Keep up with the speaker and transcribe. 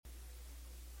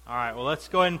All right, well, let's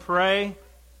go ahead and pray,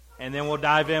 and then we'll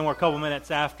dive in. We're a couple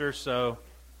minutes after, so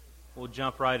we'll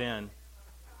jump right in.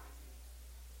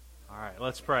 All right,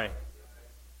 let's pray.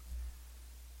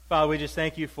 Father, we just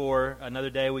thank you for another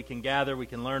day we can gather, we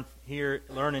can learn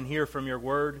and hear from your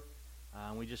word.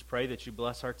 We just pray that you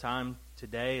bless our time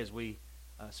today as we,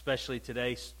 especially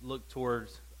today, look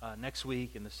towards next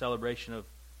week and the celebration of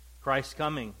Christ's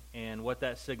coming and what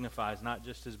that signifies, not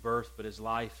just his birth, but his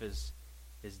life, his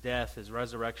death, his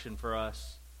resurrection for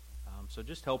us. So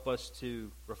just help us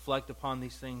to reflect upon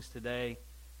these things today.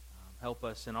 Help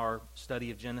us in our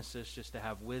study of Genesis just to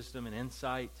have wisdom and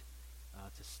insight,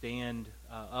 to stand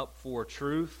up for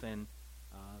truth and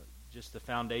just the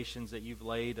foundations that you've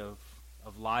laid of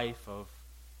life, of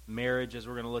marriage, as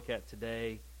we're going to look at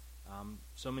today.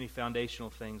 So many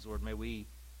foundational things, Lord. May we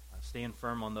stand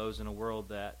firm on those in a world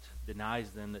that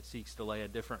denies them, that seeks to lay a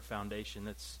different foundation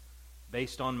that's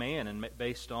based on man and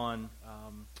based on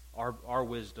our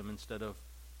wisdom instead of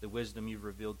the wisdom you've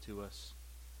revealed to us.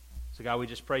 So God, we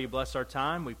just pray you bless our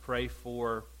time. We pray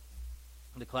for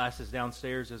the classes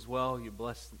downstairs as well. You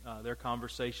bless their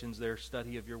conversations, their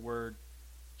study of your word.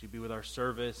 That you be with our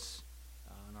service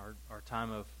and our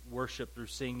time of worship through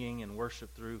singing and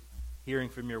worship through hearing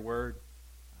from your word.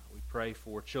 We pray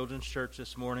for Children's Church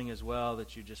this morning as well,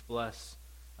 that you just bless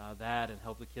that and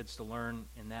help the kids to learn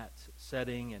in that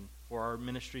setting, and for our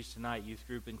ministries tonight, youth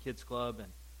group and kids club,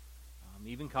 and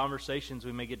even conversations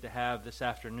we may get to have this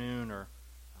afternoon or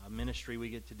ministry we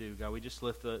get to do. God, we just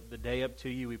lift the day up to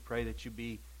you. We pray that you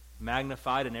be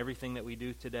magnified in everything that we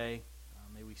do today.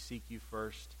 May we seek you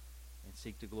first and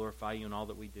seek to glorify you in all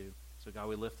that we do. So God,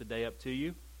 we lift the day up to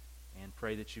you and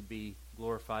pray that you be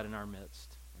glorified in our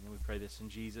midst. And then we pray this in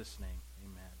Jesus' name.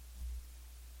 Amen.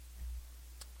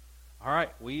 All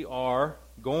right, we are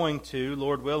going to,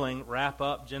 Lord willing, wrap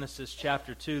up Genesis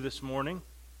chapter 2 this morning,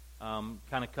 kind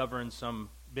of covering some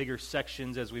bigger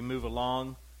sections as we move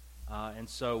along. And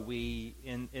so we,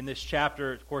 in this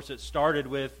chapter, of course, it started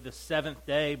with the seventh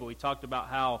day, but we talked about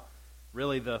how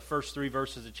really the first three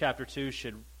verses of chapter 2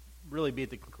 should really be at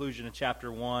the conclusion of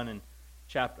chapter 1, and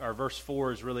verse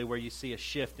 4 is really where you see a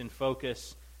shift in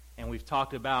focus. And we've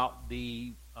talked about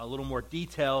a little more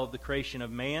detail of the creation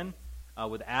of man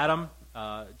with Adam.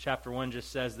 Chapter 1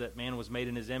 just says that man was made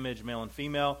in his image, male and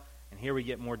female. And here we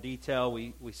get more detail.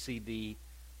 We see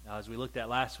as we looked at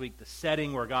last week, the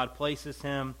setting where God places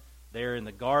him there in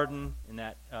the garden, in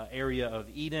that area of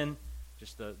Eden.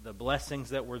 Just the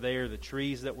blessings that were there, the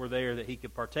trees that were there that he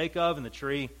could partake of, and the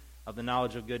tree of the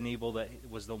knowledge of good and evil that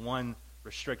was the one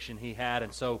restriction he had.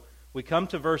 And so we come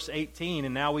to verse 18,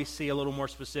 and now we see a little more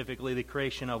specifically the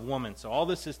creation of woman. So all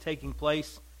this is taking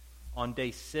place on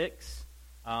day 6.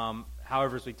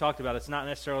 However, as we talked about, it's not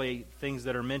necessarily things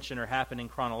that are mentioned or happening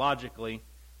chronologically,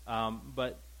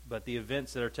 but the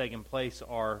events that are taking place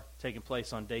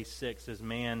on day 6 as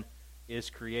man is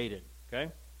created.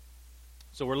 Okay?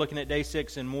 So we're looking at day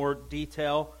 6 in more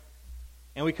detail.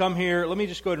 And we come here, let me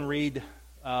just go ahead and read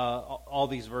all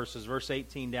these verses, verse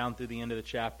 18 down through the end of the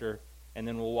chapter, and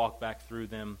then we'll walk back through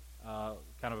them,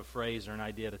 kind of a phrase or an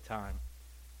idea at a time.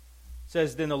 It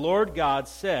says, "Then the Lord God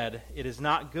said, 'It is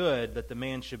not good that the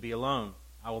man should be alone.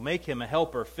 I will make him a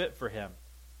helper fit for him.'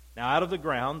 Now out of the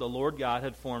ground the Lord God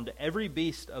had formed every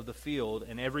beast of the field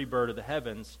and every bird of the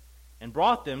heavens, and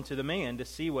brought them to the man to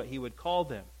see what he would call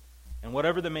them. And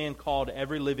whatever the man called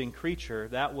every living creature,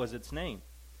 that was its name.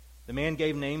 The man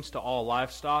gave names to all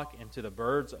livestock, and to the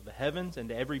birds of the heavens, and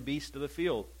to every beast of the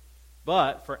field.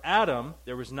 But for Adam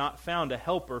there was not found a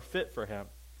helper fit for him.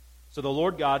 So the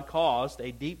Lord God caused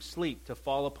a deep sleep to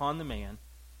fall upon the man,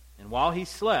 and while he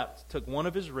slept, took one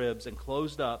of his ribs and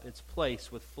closed up its place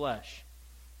with flesh.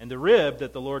 And the rib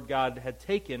that the Lord God had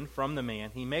taken from the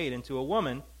man he made into a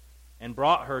woman, and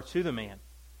brought her to the man.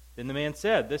 Then the man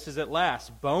said, 'This is at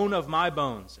last bone of my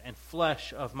bones and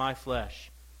flesh of my flesh.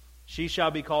 She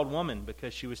shall be called woman,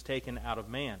 because she was taken out of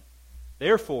man.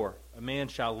 Therefore a man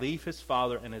shall leave his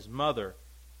father and his mother,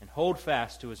 and hold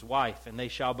fast to his wife, and they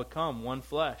shall become one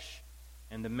flesh.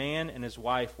 And the man and his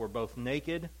wife were both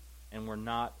naked and were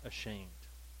not ashamed.'"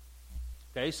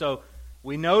 Okay, so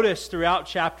we notice throughout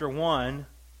chapter 1,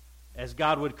 as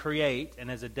God would create and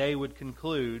as a day would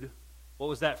conclude, what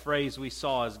was that phrase we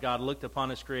saw as God looked upon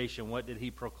his creation? What did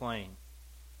he proclaim?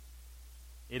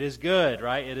 It is good,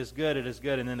 right? It is good, it is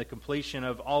good. And then the completion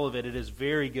of all of it, it is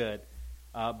very good.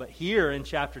 But here in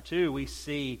chapter 2, we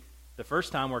see the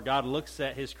first time where God looks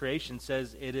at his creation,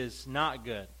 says it is not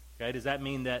good. Okay, does that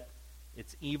mean that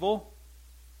it's evil?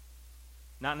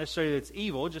 Not necessarily that it's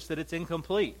evil, just that it's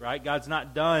incomplete, right? God's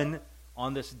not done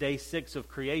on this day 6 of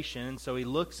creation, and so he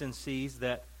looks and sees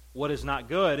that what is not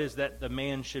good is that the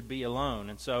man should be alone.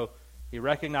 And so he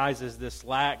recognizes this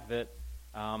lack that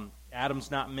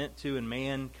Adam's not meant to, and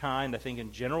mankind, I think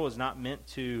in general, is not meant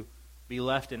to be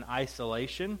left in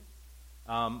isolation.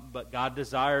 But God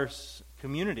desires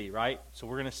community, right? So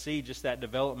we're going to see just that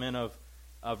development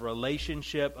of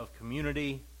relationship, of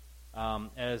community,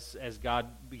 as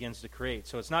God begins to create.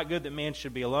 So it's not good that man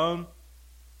should be alone.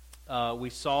 We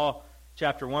saw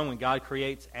chapter 1 when God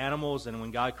creates animals and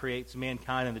when God creates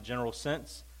mankind in the general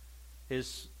sense.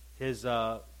 His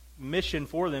mission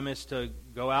for them is to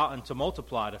go out and to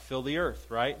multiply, to fill the earth,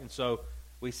 right? And so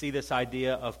we see this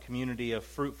idea of community, of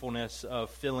fruitfulness, of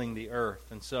filling the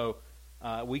earth. And so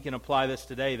we can apply this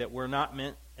today, that we're not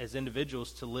meant as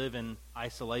individuals to live in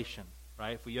isolation,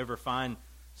 right? If we ever find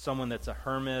someone that's a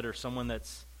hermit or someone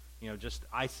that's, just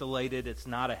isolated, it's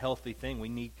not a healthy thing. We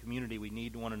need community. We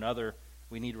need one another.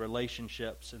 We need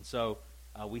relationships. And so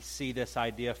we see this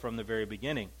idea from the very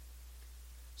beginning.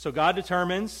 So God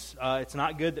determines it's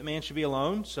not good that man should be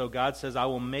alone. So God says, I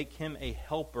will make him a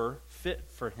helper fit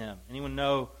for him. Anyone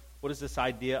know what is this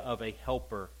idea of a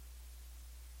helper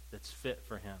that's fit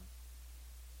for him?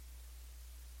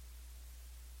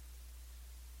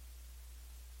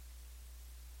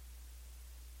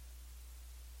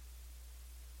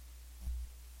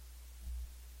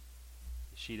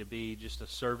 Is she to be just a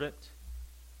servant?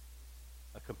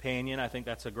 A companion? I think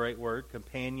that's a great word.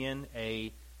 Companion,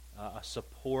 a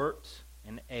support,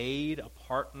 an aid, a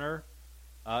partner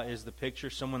is the picture.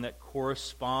 Someone that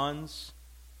corresponds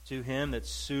to him,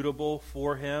 that's suitable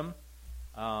for him.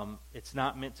 It's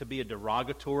not meant to be a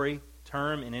derogatory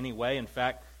term in any way. In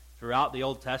fact, throughout the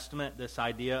Old Testament, this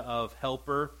idea of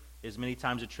helper is many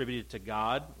times attributed to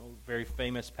God. A very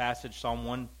famous passage, Psalm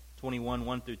 121,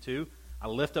 1 through 2. I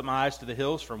lift up my eyes to the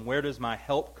hills. From where does my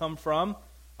help come from?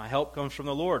 My help comes from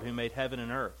the Lord who made heaven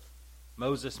and earth.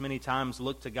 Moses many times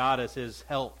looked to God as his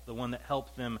help, the one that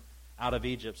helped them out of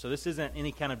Egypt. So this isn't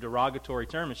any kind of derogatory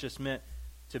term. It's just meant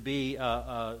to be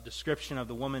a description of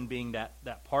the woman being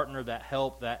that partner, that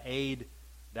help, that aid,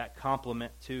 that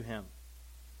complement to him.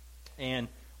 And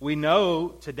we know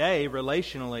today,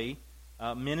 relationally,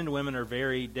 men and women are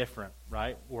very different,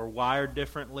 right? We're wired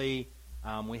differently.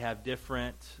 We have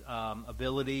different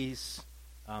abilities,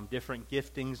 different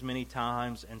giftings many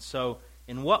times. And so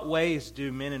in what ways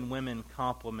do men and women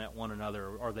complement one another?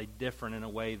 Or are they different in a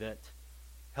way that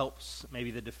helps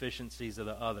maybe the deficiencies of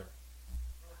the other?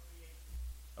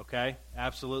 Okay,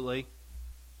 absolutely.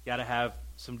 Got to have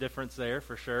some difference there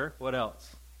for sure. What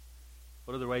else?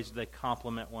 What other ways do they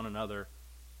complement one another,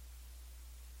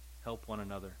 help one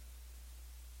another?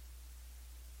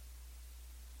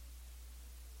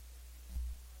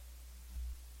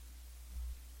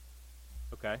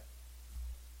 Okay.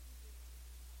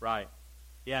 Right.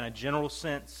 Yeah, in a general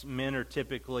sense, men are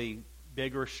typically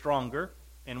bigger, stronger.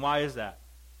 And why is that?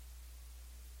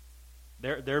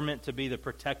 They're meant to be the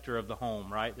protector of the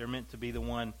home, right? They're meant to be the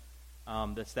one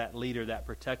that's that leader, that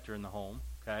protector in the home,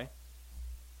 okay?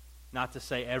 Not to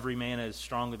say every man is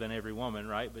stronger than every woman,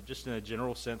 right? But just in a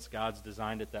general sense, God's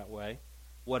designed it that way.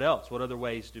 What else? What other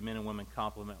ways do men and women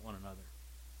complement one another?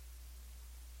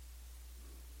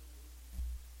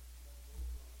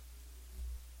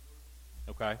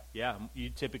 Okay, yeah, you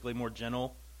typically more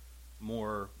gentle,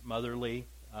 more motherly,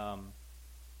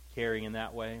 caring in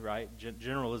that way, right?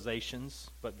 Generalizations,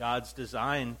 but God's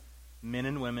designed men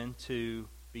and women to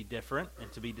be different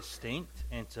and to be distinct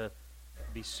and to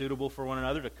be suitable for one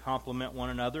another, to complement one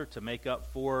another, to make up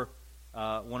for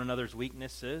one another's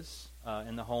weaknesses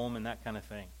in the home and that kind of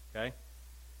thing, okay?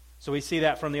 So we see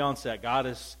that from the onset. God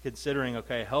is considering,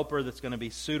 okay, a helper that's going to be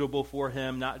suitable for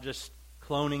him, not just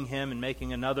cloning him and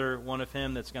making another one of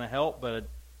him that's going to help, but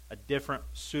a different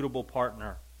suitable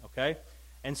partner, okay?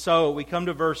 And so we come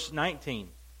to verse 19.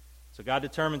 So God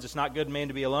determines it's not good man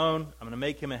to be alone. I'm going to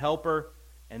make him a helper.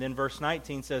 And then verse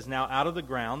 19 says, Now out of the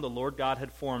ground the Lord God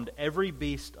had formed every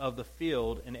beast of the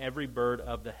field and every bird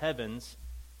of the heavens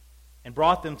and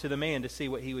brought them to the man to see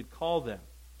what he would call them.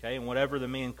 Okay, and whatever the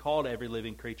man called every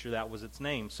living creature, that was its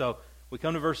name. So we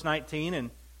come to verse 19,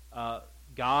 and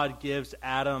God gives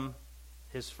Adam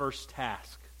his first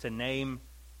task to name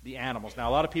the animals. Now,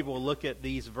 a lot of people will look at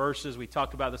these verses. We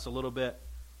talked about this a little bit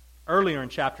earlier in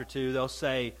chapter 2. They'll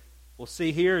say, well,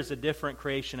 see, here is a different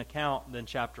creation account than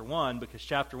chapter 1, because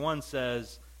chapter 1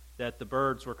 says that the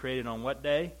birds were created on what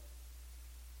day?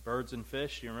 Birds and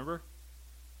fish, you remember?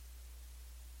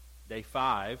 Day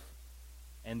 5.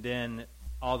 And then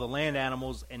all the land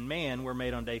animals and man were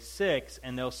made on day 6.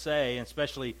 And they'll say,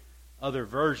 especially other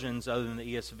versions other than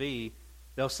the ESV,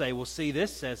 they'll say, well, see,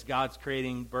 this says God's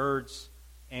creating birds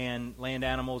and land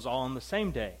animals all on the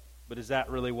same day. But is that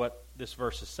really what this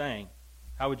verse is saying?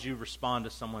 How would you respond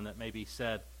to someone that maybe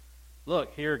said,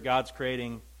 look, here God's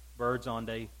creating birds on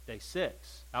day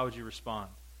 6? How would you respond?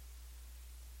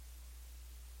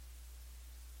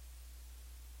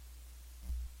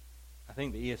 I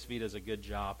think the ESV does a good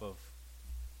job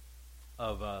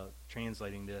of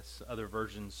translating this. Other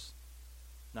versions,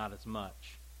 not as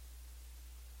much.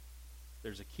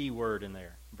 There's a key word in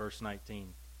there, verse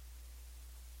 19.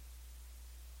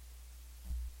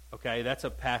 Okay, that's a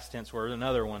past tense word.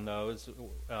 Another one, though, is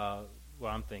what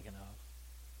I'm thinking of.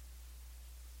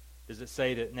 Does it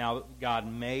say that now God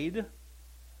made?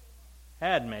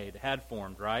 Had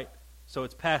formed, right? So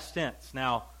it's past tense.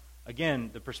 Now,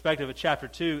 again, the perspective of chapter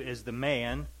 2 is the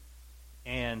man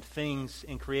and things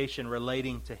in creation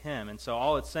relating to him. And so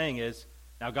all it's saying is,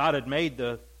 now God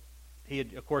had he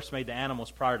had, of course, made the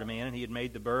animals prior to man, and he had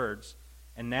made the birds,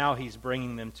 and now he's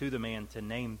bringing them to the man to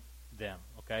name them.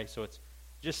 Okay, so it's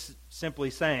just simply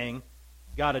saying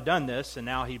God had done this, and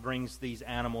now he brings these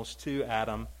animals to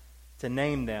Adam to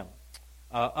name them.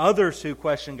 Others who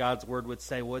question God's word would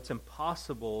say, well, it's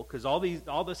impossible, because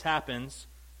all this happens,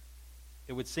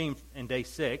 it would seem, in day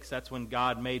 6. That's when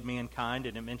God made mankind,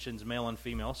 and it mentions male and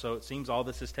female. So it seems all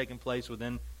this has taken place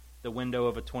within the window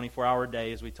of a 24-hour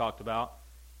day, as we talked about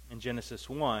in Genesis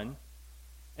 1.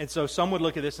 And so some would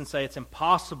look at this and say it's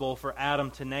impossible for Adam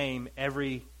to name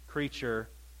every creature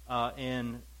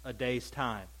in a day's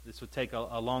time. This would take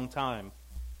a long time.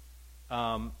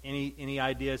 Any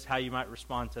ideas how you might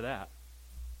respond to that?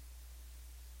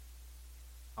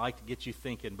 I like to get you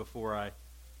thinking before I...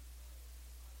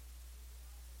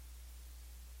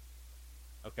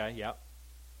 Okay, yeah.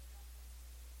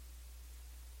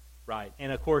 Right.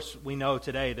 And of course, we know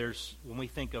today when we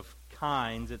think of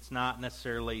kinds, it's not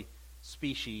necessarily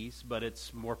species, but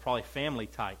it's more probably family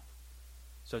type.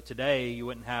 So today you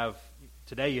have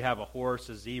a horse,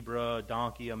 a zebra, a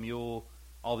donkey, a mule,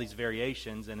 all these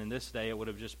variations, and in this day it would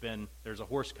have just been, there's a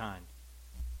horse kind,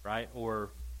 right?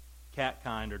 Or cat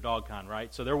kind or dog kind,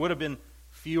 right? So there would have been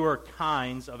fewer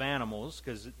kinds of animals,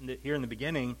 because here in the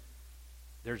beginning,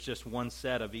 there's just one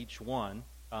set of each one.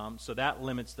 So that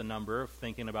limits the number of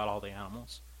thinking about all the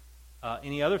animals.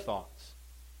 Any other thoughts?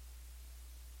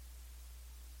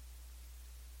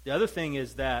 The other thing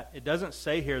is that it doesn't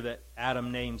say here that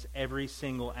Adam names every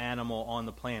single animal on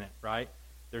the planet, right?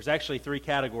 There's actually 3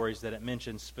 categories that it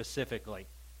mentions specifically.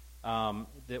 When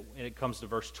it comes to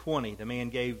verse 20, the man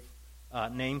gave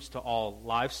names to all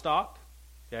livestock.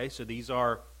 Okay, so these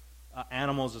are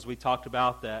animals, as we talked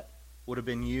about, that would have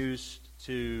been used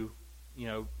to,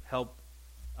 help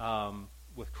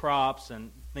with crops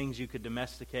and things you could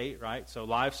domesticate, right? So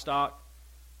livestock.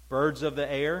 Birds of the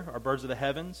air, or birds of the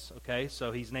heavens. Okay,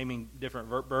 so he's naming different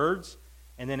birds.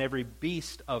 And then every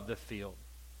beast of the field.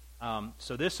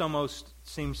 So this almost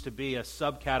seems to be a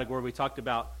subcategory. We talked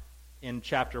about in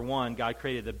chapter 1, God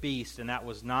created the beast, and that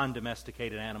was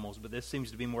non-domesticated animals. But this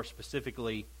seems to be more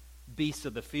specifically beasts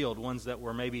of the field, ones that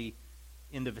were maybe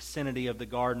in the vicinity of the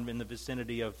garden, in the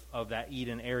vicinity of that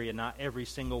Eden area. Not every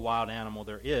single wild animal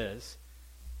there is.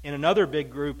 And another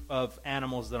big group of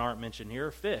animals that aren't mentioned here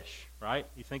are fish, right?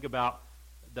 You think about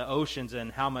the oceans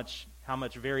and how much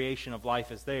variation of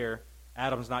life is there.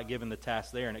 Adam's not given the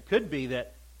task there. And it could be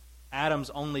that Adam's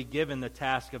only given the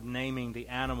task of naming the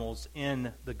animals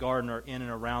in the garden or in and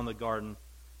around the garden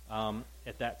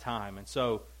at that time. And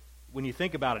so when you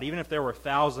think about it, even if there were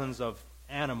thousands of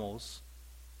animals,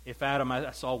 if Adam, I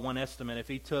saw one estimate, if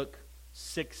he took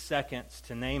 6 seconds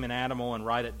to name an animal and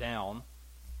write it down,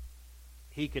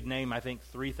 he could name, I think,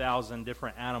 3,000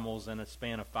 different animals in a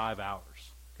span of 5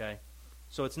 hours. Okay,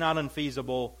 so it's not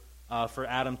unfeasible for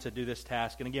Adam to do this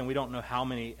task. And again, we don't know how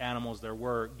many animals there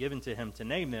were given to him to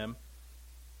name them.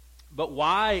 But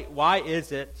why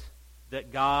is it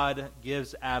that God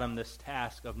gives Adam this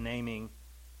task of naming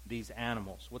these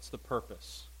animals? What's the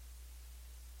purpose?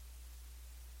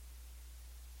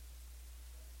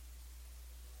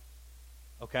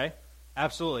 Okay.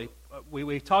 Absolutely.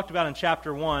 We talked about in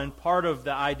chapter 1, part of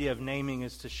the idea of naming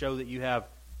is to show that you have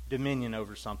dominion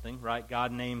over something, right?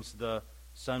 God names the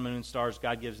sun, moon, and stars.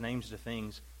 God gives names to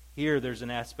things. Here, there's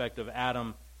an aspect of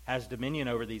Adam has dominion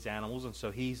over these animals, and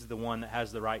so he's the one that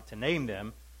has the right to name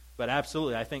them. But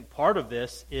absolutely, I think part of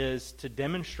this is to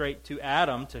demonstrate to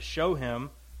Adam, to show him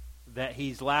that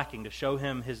he's lacking, to show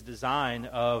him his design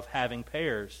of having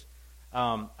pairs.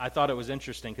 I thought it was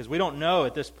interesting because we don't know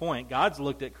at this point. God's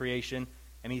looked at creation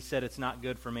and he said it's not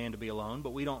good for man to be alone,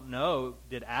 but we don't know,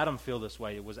 did Adam feel this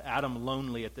way? Was Adam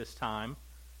lonely at this time?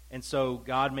 And so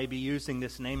God may be using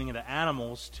this naming of the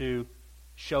animals to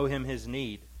show him his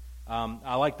need.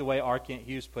 I like the way R. Kent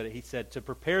Hughes put it. He said, to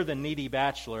prepare the needy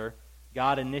bachelor,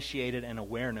 God initiated an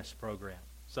awareness program.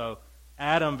 So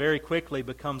Adam very quickly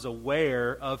becomes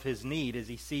aware of his need as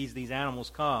he sees these animals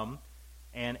come,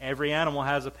 and every animal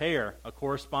has a pair, a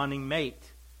corresponding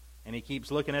mate. And he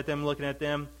keeps looking at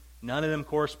them. None of them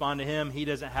correspond to him. He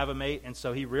doesn't have a mate, and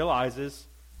so he realizes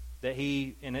that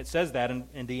and it says that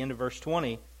in the end of verse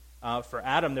 20, for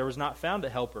Adam there was not found a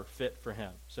helper fit for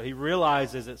him. So he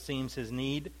realizes, it seems, his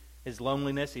need, his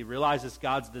loneliness. He realizes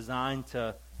God's design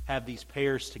to have these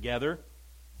pairs together.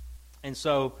 And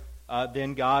so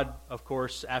then God, of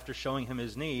course, after showing him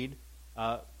his need,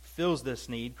 fills this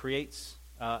need, creates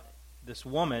this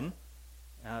woman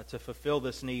to fulfill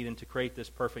this need and to create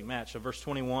this perfect match. So verse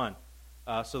 21,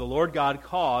 so the Lord God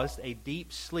caused a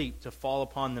deep sleep to fall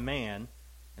upon the man,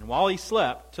 and while he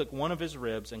slept, took one of his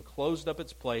ribs and closed up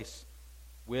its place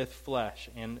with flesh.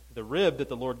 And the rib that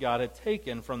the Lord God had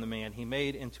taken from the man, he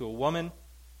made into a woman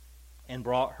and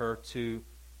brought her to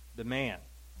the man.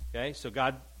 Okay, so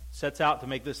God sets out to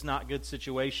make this not good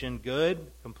situation good,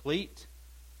 complete,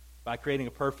 by creating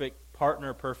a perfect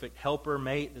partner, perfect helper,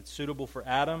 mate that's suitable for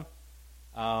Adam.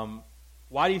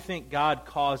 Why do you think God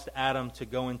caused Adam to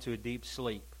go into a deep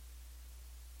sleep?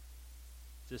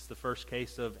 Is this the first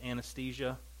case of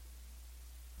anesthesia?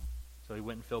 So he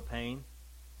wouldn't feel pain?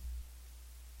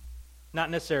 Not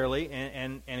necessarily,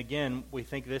 and again, we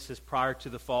think this is prior to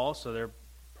the fall, so there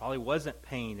probably wasn't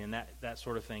pain in that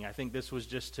sort of thing. I think this was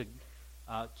just to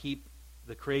keep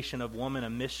the creation of woman a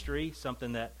mystery,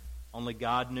 something that only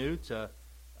God knew, to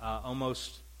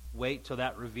almost wait till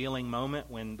that revealing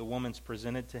moment when the woman's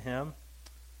presented to him.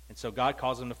 And so God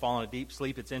caused him to fall in a deep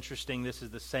sleep. It's interesting, this is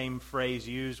the same phrase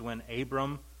used when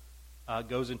Abram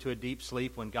goes into a deep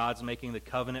sleep, when God's making the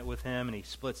covenant with him and he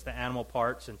splits the animal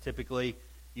parts. And typically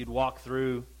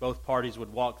both parties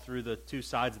would walk through the two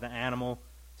sides of the animal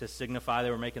to signify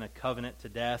they were making a covenant to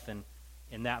death. And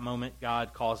in that moment,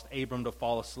 God caused Abram to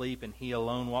fall asleep, and he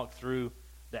alone walked through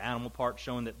the animal part,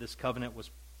 showing that this covenant was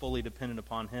fully dependent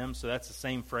upon him. So that's the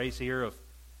same phrase here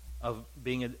of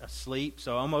being asleep.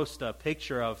 So almost a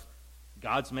picture of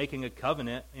God's making a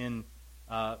covenant in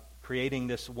creating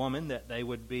this woman, that they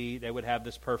would have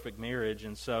this perfect marriage.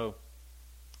 And so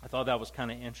I thought that was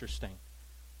kind of interesting.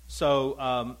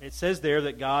 So it says there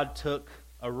that God took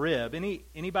a rib.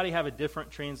 Anybody have a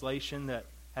different translation that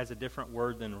has a different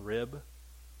word than rib?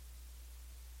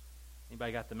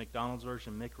 Anybody got the McDonald's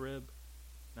version, McRib?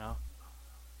 No?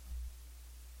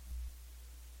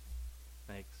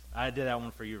 Thanks. I did that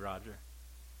one for you, Roger.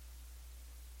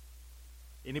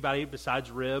 Anybody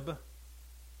besides rib?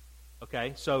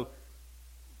 Okay, so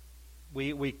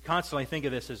we constantly think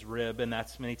of this as rib, and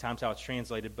that's many times how it's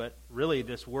translated, but really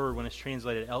this word, when it's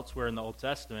translated elsewhere in the Old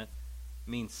Testament,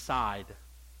 means side.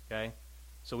 Okay?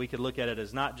 So we could look at it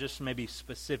as not just maybe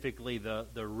specifically the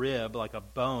rib, like a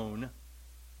bone,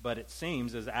 but it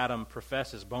seems, as Adam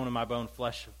professes, bone of my bone,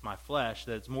 flesh of my flesh,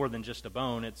 that it's more than just a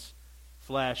bone. It's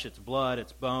flesh, it's blood,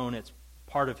 it's bone, it's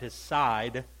part of his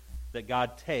side that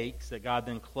God takes, that God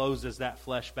then closes that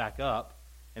flesh back up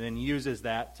and then uses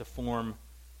that to form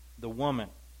the woman.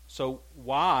 So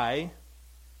why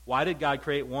did God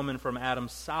create woman from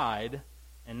Adam's side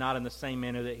and not in the same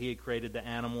manner that he had created the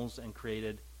animals and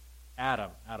created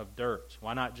Adam out of dirt?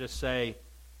 Why not just say,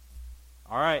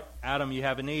 all right, Adam, you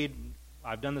have a need.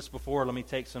 I've done this before. Let me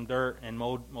take some dirt and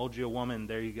mold you a woman.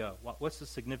 There you go. What's the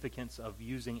significance of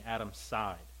using Adam's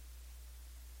side?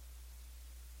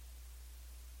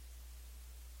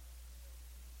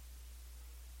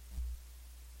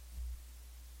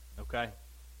 Okay.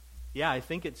 Yeah, I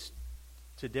think it's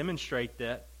to demonstrate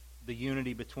that the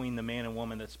unity between the man and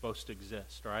woman that's supposed to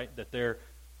exist, right? That they're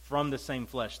from the same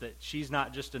flesh, that she's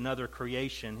not just another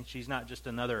creation. She's not just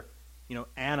another,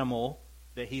 animal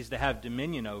that he's to have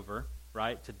dominion over,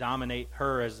 right? To dominate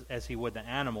her as he would the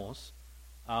animals,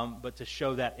 but to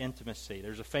show that intimacy.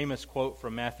 There's a famous quote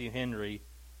from Matthew Henry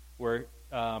where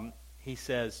he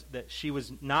says that she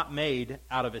was not made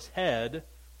out of his head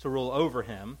to rule over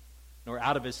him, nor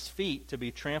out of his feet to be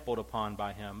trampled upon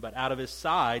by him, but out of his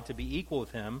side to be equal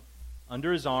with him,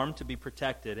 under his arm to be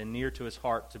protected, and near to his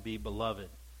heart to be beloved.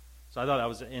 So I thought that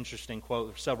was an interesting quote.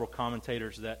 There are several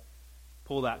commentators that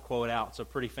pull that quote out. It's a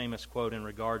pretty famous quote in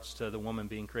regards to the woman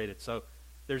being created. So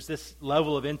there's this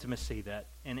level of intimacy that,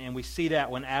 and we see that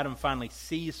when Adam finally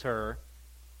sees her,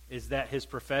 is that his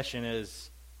profession is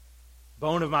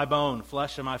bone of my bone,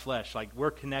 flesh of my flesh. Like, we're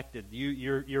connected.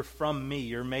 You're from me.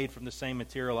 You're made from the same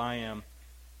material I am.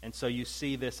 And so you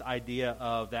see this idea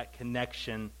of that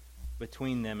connection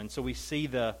between them. And so we see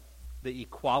the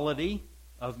equality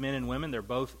of men and women. They're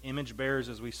both image bearers,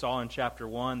 as we saw in chapter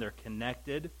 1. They're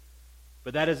connected.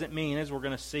 But that doesn't mean, as we're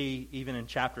going to see even in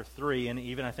chapter 3, and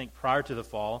even I think prior to the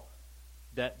fall,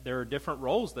 that there are different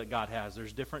roles that God has.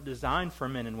 There's different design for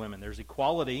men and women. There's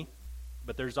equality,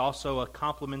 but there's also a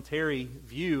complementary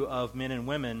view of men and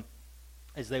women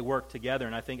as they work together.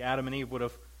 And I think Adam and Eve would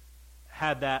have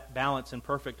had that balance in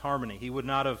perfect harmony. He would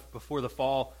not have, before the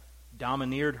fall,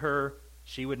 domineered her.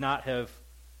 She would not have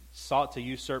sought to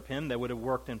usurp him. They would have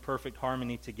worked in perfect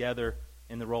harmony together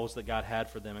in the roles that God had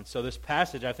for them. And so this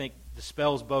passage, I think,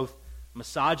 dispels both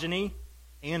misogyny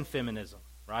and feminism,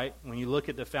 right? When you look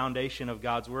at the foundation of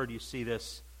God's Word, you see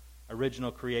this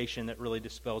original creation that really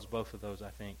dispels both of those, I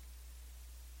think.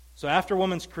 So after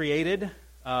woman's created,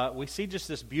 we see just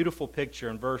this beautiful picture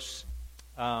in verse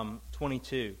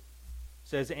 22. It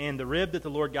says, "And the rib that the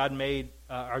Lord God made,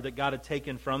 or that God had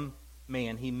taken from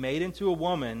man, he made into a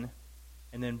woman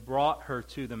and then brought her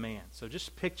to the man." So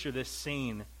just picture this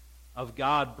scene of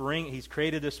God he's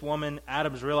created this woman.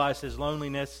 Adam's realized his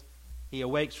loneliness. He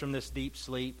awakes from this deep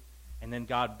sleep, and then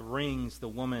God brings the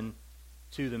woman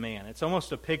to the man. It's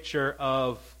almost a picture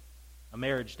of a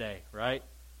marriage day, right?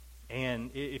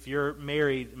 And if you're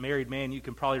married man, you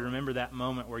can probably remember that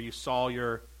moment where you saw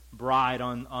your bride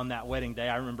on that wedding day.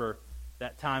 I remember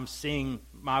that time seeing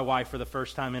my wife for the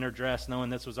first time in her dress, knowing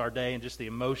this was our day, and just the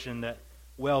emotion that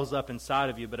wells up inside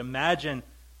of you. But imagine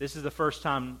this is the first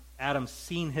time Adam's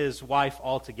seen his wife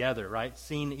altogether, right?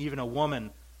 Seen even a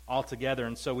woman altogether.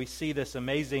 And so we see this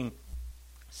amazing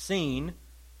scene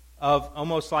of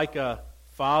almost like a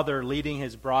father leading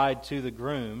his bride to the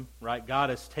groom, right? God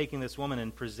is taking this woman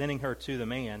and presenting her to the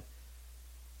man.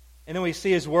 And then we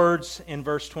see his words in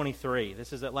verse 23.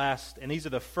 This is at last, and these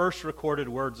are the first recorded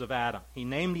words of Adam. He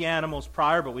named the animals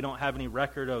prior, but we don't have any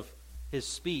record of his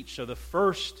speech. So the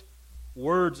first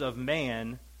words of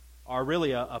man are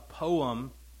really a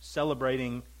poem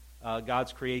celebrating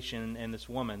God's creation and this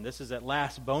woman. This is at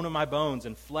last bone of my bones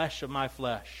and flesh of my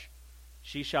flesh.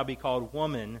 She shall be called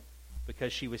woman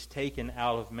because she was taken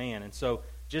out of man. And so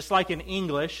just like in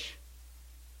English,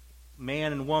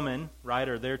 man and woman, right,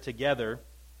 are there together.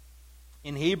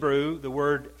 In Hebrew, the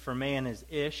word for man is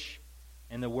ish,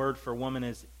 and the word for woman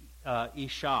is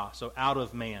isha, so out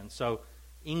of man. So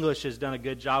English has done a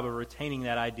good job of retaining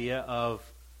that idea of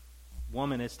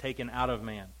woman is taken out of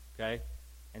man, okay?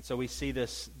 And so we see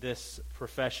this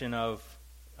profession of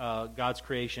God's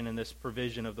creation and this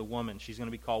provision of the woman. She's going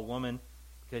to be called woman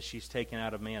because she's taken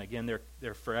out of man. Again,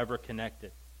 they're forever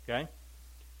connected, okay?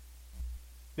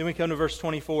 Then we come to verse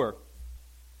 24.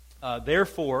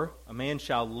 Therefore, a man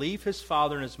shall leave his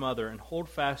father and his mother and hold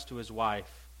fast to his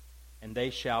wife, and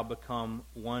they shall become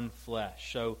one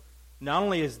flesh. So not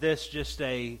only is this just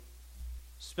a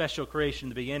special creation in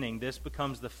the beginning, this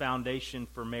becomes the foundation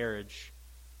for marriage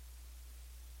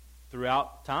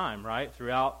throughout time, right?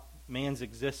 Throughout man's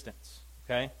existence,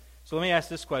 okay? So let me ask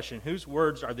this question. Whose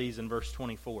words are these in verse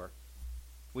 24?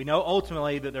 We know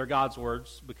ultimately that they're God's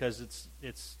words because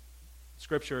it's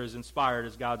Scripture is inspired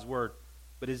as God's word.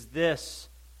 But is this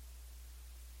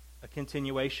a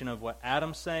continuation of what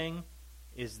Adam's saying?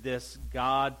 Is this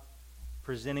God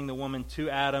presenting the woman to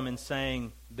Adam and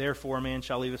saying, therefore a man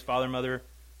shall leave his father and mother?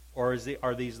 Or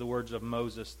are these the words of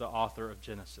Moses, the author of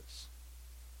Genesis?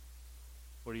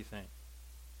 What do you think?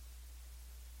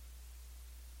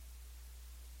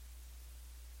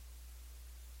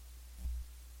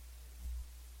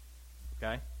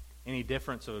 Okay? Any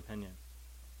difference of opinion?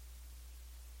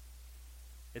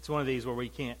 It's one of these where we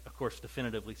can't, of course,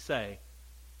 definitively say.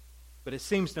 But it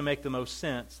seems to make the most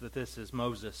sense that this is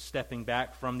Moses stepping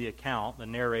back from the account, the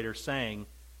narrator saying,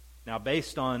 now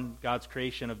based on God's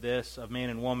creation of this, of man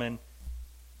and woman,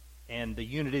 and the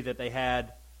unity that they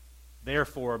had,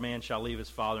 therefore a man shall leave his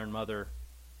father and mother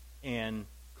and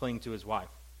cling to his wife.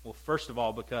 Well, first of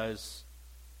all, because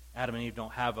Adam and Eve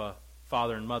don't have a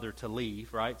father and mother to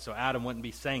leave, right? So Adam wouldn't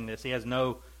be saying this. He has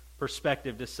no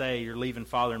perspective to say you're leaving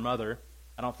father and mother.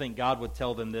 I don't think God would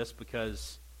tell them this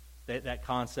because that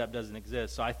concept doesn't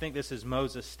exist. So I think this is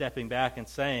Moses stepping back and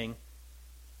saying,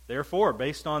 therefore,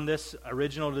 based on this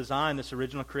original design, this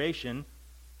original creation,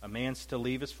 a man's to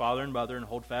leave his father and mother and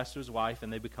hold fast to his wife,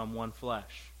 and they become one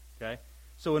flesh. Okay?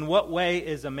 So in what way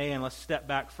is a man, let's step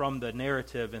back from the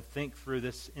narrative and think through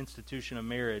this institution of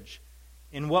marriage.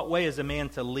 In what way is a man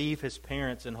to leave his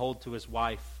parents and hold to his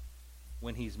wife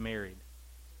when he's married?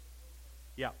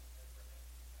 Yeah.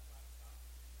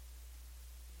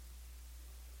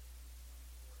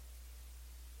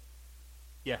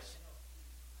 Yes.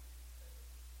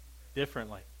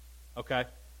 Differently. Okay.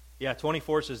 Yeah,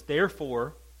 24 says,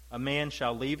 therefore, a man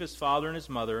shall leave his father and his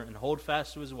mother and hold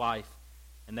fast to his wife,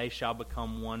 and they shall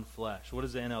become one flesh. What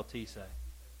does the NLT say?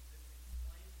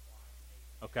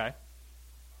 Okay.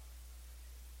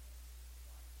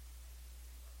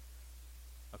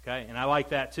 Okay, and I like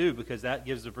that too, because that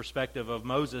gives the perspective of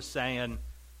Moses saying,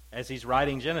 as he's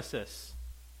writing Genesis,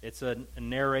 it's a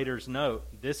narrator's note.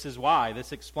 This is why.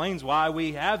 This explains why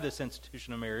we have this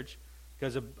institution of marriage,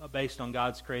 because based on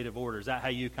God's creative order. Is that how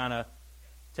you kind of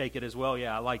take it as well?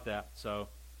 Yeah, I like that. So,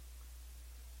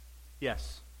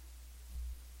 yes.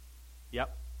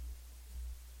 Yep.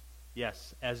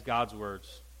 Yes, as God's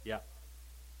words. Yep.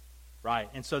 Right.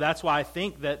 And so that's why I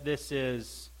think that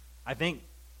I think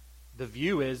the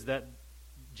view is that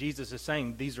Jesus is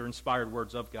saying these are inspired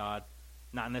words of God,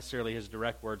 not necessarily his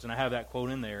direct words. And I have that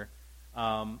quote in there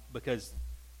because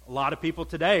a lot of people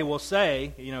today will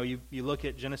say, you look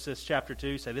at Genesis chapter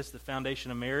 2, say this is the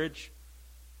foundation of marriage.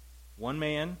 One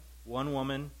man, one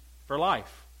woman for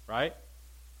life, right?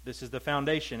 This is the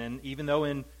foundation. And even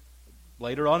though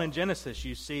later on in Genesis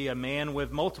you see a man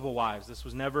with multiple wives, this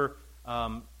was never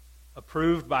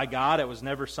approved by God. It was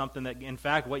never something that, in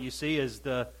fact, what you see is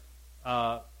the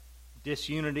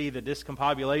disunity, the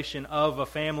discombobulation of a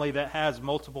family that has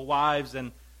multiple wives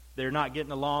and they're not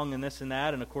getting along and this and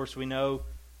that. And of course we know,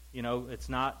 it's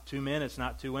not two men, it's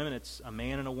not two women, it's a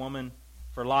man and a woman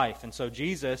for life. And so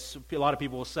Jesus, a lot of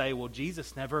people will say, well,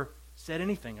 Jesus never said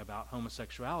anything about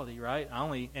homosexuality, right?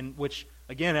 Which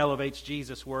again elevates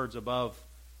Jesus' words above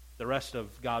the rest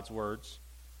of God's words.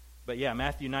 But yeah,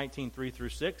 Matthew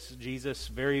 19:3-6, Jesus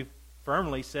very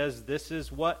firmly says this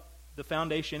is what the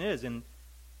foundation is, and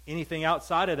anything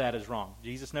outside of that is wrong.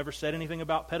 Jesus never said anything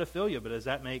about pedophilia, but does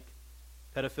that make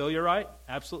pedophilia right?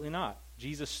 Absolutely not.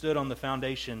 Jesus stood on the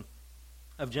foundation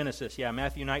of Genesis. Yeah,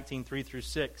 Matthew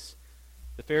 19:3-6.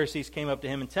 The Pharisees came up to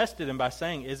him and tested him by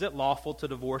saying, "Is it lawful to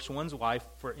divorce one's wife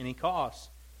for any cause?"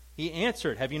 He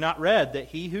answered, "Have you not read that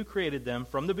he who created them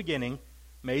from the beginning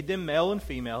made them male and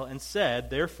female, and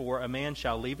said, therefore a man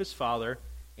shall leave his father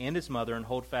and his mother and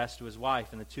hold fast to his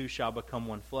wife, and the two shall become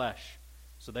one flesh.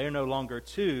 So they are no longer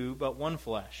two, but one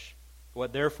flesh.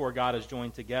 What therefore God has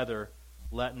joined together,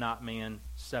 let not man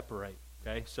separate."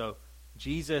 Okay, so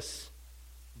Jesus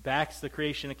backs the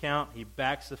creation account. He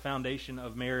backs the foundation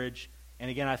of marriage. And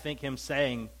again, I think him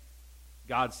saying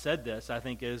God said this,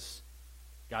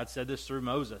 God said this through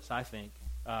Moses, I think.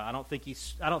 I don't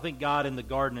think God in the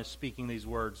garden is speaking these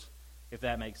words, if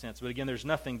that makes sense. But again, there's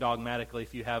nothing dogmatically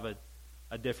if you have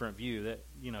a different view that,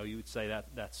 you would say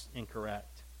that's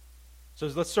incorrect. So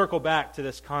let's circle back to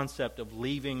this concept of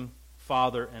leaving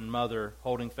father and mother,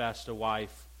 holding fast to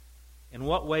wife. In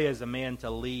what way is a man to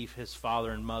leave his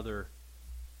father and mother?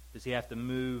 Does he have to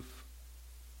move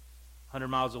 100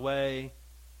 miles away,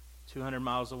 200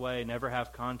 miles away, never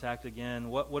have contact again?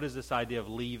 What is this idea of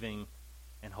leaving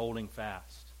and holding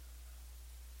fast?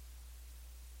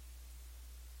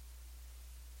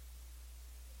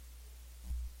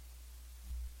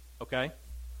 Okay.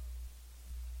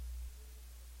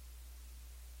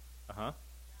 Uh-huh.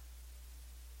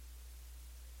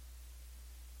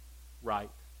 Right.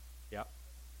 Yeah.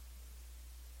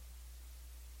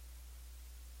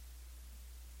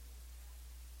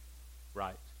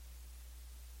 Right.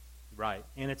 Right.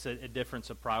 And it's a difference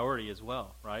of priority as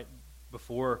well, right?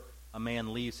 Before a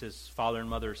man leaves his father and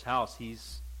mother's house,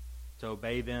 he's to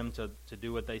obey them, to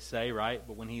do what they say, right?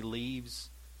 But when he leaves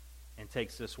and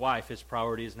takes this wife, his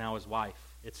priority is now his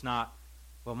wife. It's not,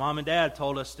 well, mom and dad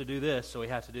told us to do this, so we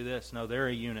have to do this. No, they're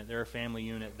a unit. They're a family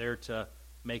unit. They're to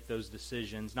make those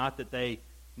decisions. Not that they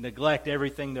neglect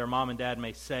everything their mom and dad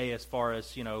may say as far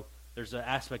as, there's an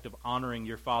aspect of honoring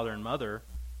your father and mother.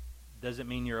 Doesn't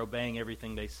mean you're obeying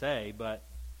everything they say, but,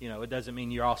 it doesn't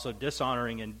mean you're also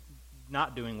dishonoring and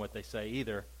not doing what they say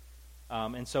either.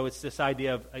 And so it's this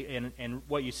idea of, and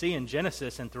what you see in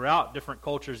Genesis and throughout different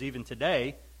cultures even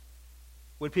today,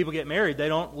 when people get married, they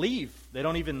don't leave. They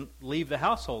don't even leave the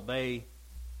household. They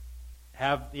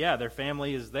have, their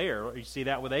family is there. You see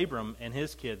that with Abram and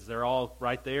his kids. They're all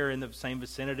right there in the same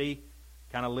vicinity,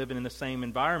 kind of living in the same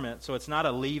environment. So it's not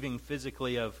a leaving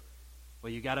physically of,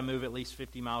 well, you got to move at least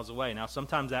 50 miles away. Now,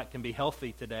 sometimes that can be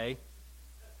healthy today.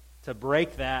 To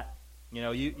break that,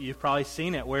 you've probably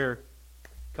seen it where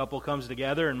a couple comes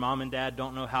together and mom and dad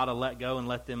don't know how to let go and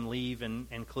let them leave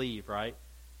and cleave, right?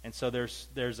 And so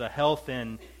there's a health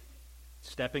in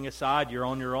stepping aside. You're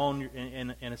on your own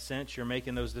in a sense. You're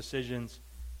making those decisions.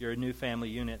 You're a new family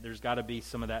unit. There's got to be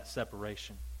some of that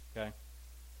separation, okay?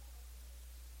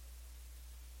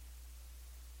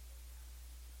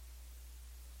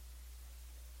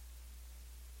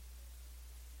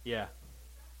 Yeah.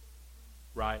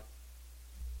 Right.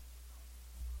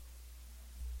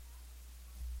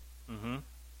 Mm-hmm.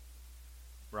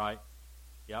 Right.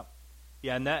 Yep.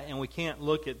 Yeah, and we can't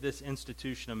look at this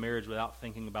institution of marriage without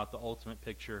thinking about the ultimate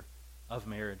picture of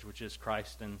marriage, which is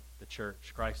Christ and the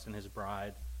church, Christ and his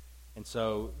bride. And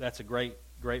so that's a great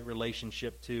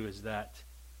relationship too, is that,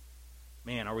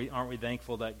 man, aren't we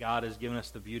thankful that God has given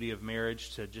us the beauty of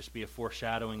marriage to just be a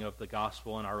foreshadowing of the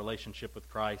gospel and our relationship with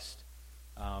Christ,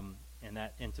 and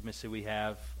that intimacy we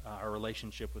have, our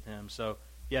relationship with Him. So,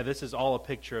 yeah, this is all a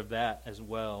picture of that as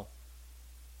well.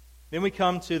 Then we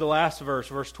come to the last verse,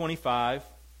 verse 25.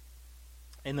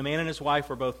 And the man and his wife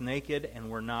were both naked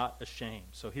and were not ashamed.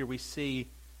 So here we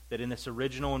see that in this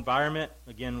original environment,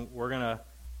 again, we're going to,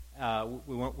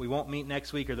 we won't meet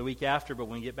next week or the week after, but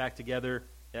when we get back together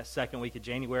that second week of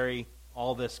January,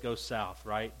 all this goes south,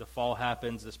 right? The fall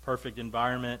happens, this perfect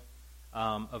environment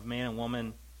of man and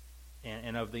woman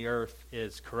and of the earth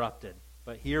is corrupted.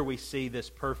 But here we see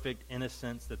this perfect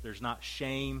innocence, that there's not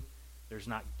shame, there's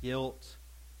not guilt,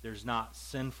 there's not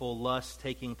sinful lust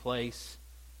taking place.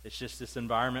 It's just this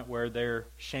environment where they're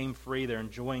shame-free, they're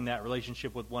enjoying that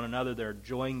relationship with one another, they're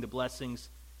enjoying the blessings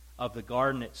of the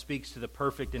garden. It speaks to the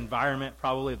perfect environment,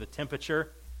 probably of the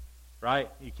temperature,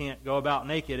 right? You can't go about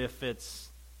naked if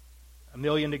it's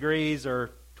 1,000,000 degrees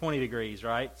or 20 degrees,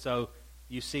 right? So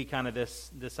you see kind of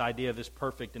this idea of this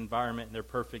perfect environment and their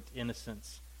perfect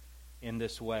innocence in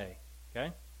this way,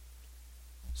 okay?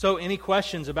 So any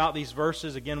questions about these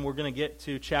verses? Again, we're going to get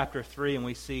to chapter 3 and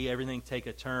we see everything take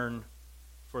a turn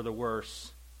for the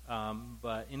worse.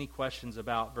 But any questions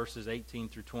about verses 18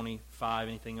 through 25?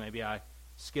 Anything maybe I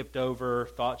skipped over,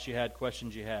 thoughts you had,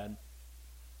 questions you had?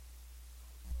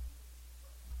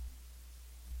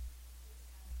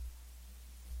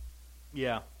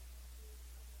 Yeah.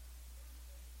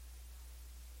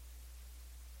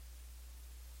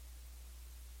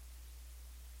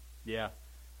 Yeah.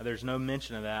 There's no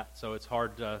mention of that, so it's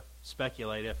hard to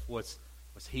speculate if was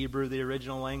Hebrew the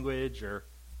original language, or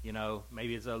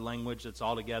maybe it's a language that's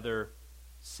altogether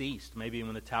ceased. Maybe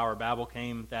when the Tower of Babel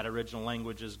came, that original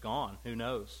language is gone. Who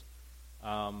knows?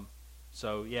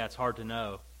 So yeah, it's hard to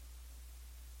know.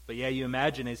 But yeah, you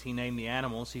imagine as he named the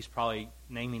animals, he's probably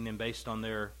naming them based on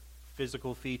their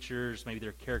physical features, maybe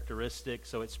their characteristics.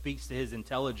 So it speaks to his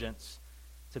intelligence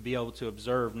to be able to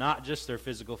observe not just their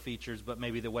physical features, but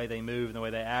maybe the way they move and the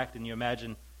way they act. And you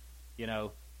imagine, a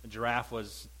giraffe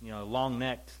was,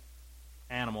 long-necked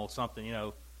animal, something,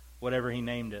 whatever he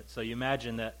named it. So you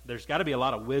imagine that there's got to be a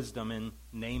lot of wisdom in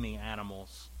naming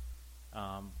animals.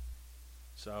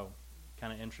 So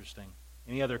kind of interesting.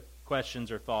 Any other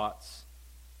questions or thoughts?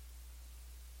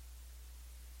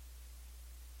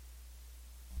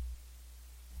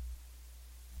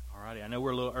 Alrighty, I know we're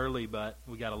a little early, but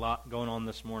we got a lot going on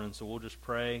this morning, so we'll just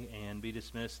pray and be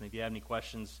dismissed. And if you have any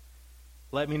questions,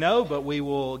 let me know. But we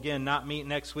will, again, not meet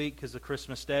next week because of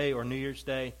Christmas Day or New Year's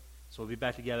Day. So we'll be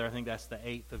back together. I think that's the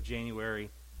 8th of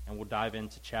January, and we'll dive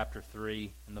into chapter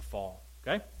 3 in the fall.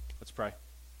 Okay? Let's pray.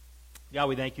 God,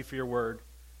 we thank you for your word.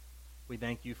 We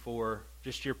thank you for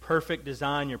just your perfect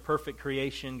design, your perfect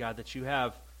creation, God, that you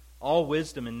have all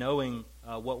wisdom in knowing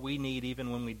what we need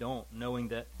even when we don't, knowing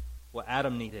that what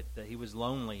Adam needed, that he was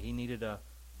lonely. He needed a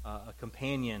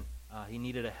companion. He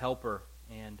needed a helper.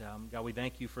 And God, we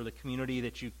thank you for the community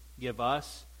that you give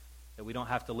us, that we don't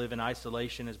have to live in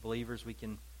isolation as believers. We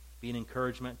can be an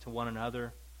encouragement to one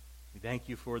another. We thank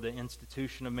you for the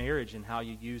institution of marriage and how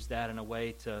you use that in a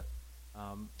way to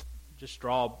just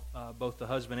draw both the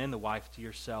husband and the wife to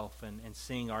yourself, and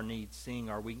seeing our needs, seeing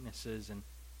our weaknesses, and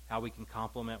how we can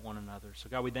complement one another. So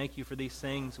God, we thank you for these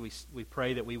things. We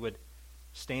pray that we would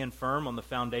stand firm on the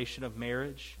foundation of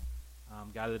marriage.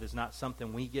 God, it is not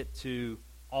something we get to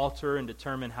alter and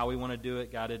determine how we want to do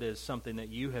it. God, it is something that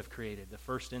you have created, the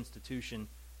first institution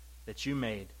that you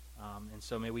made. And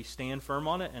so may we stand firm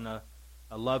on it in a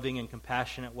loving and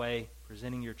compassionate way,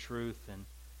 presenting your truth. And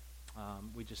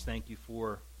we just thank you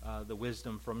for the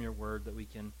wisdom from your word that we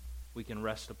can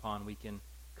rest upon, we can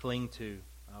cling to,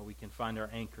 we can find our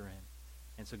anchor in.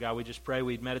 And so, God, we just pray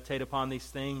we'd meditate upon these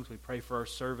things. We pray for our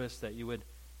service, that you would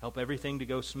help everything to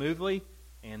go smoothly,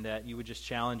 and that you would just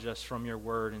challenge us from your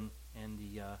word and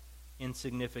the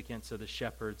insignificance of the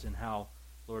shepherds, and how,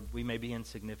 Lord, we may be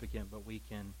insignificant, but we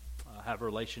can have a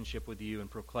relationship with you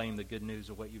and proclaim the good news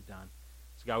of what you've done.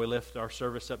 So, God, we lift our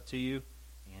service up to you,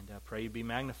 and pray you be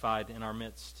magnified in our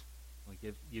midst. We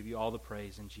give you all the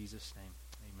praise in Jesus' name.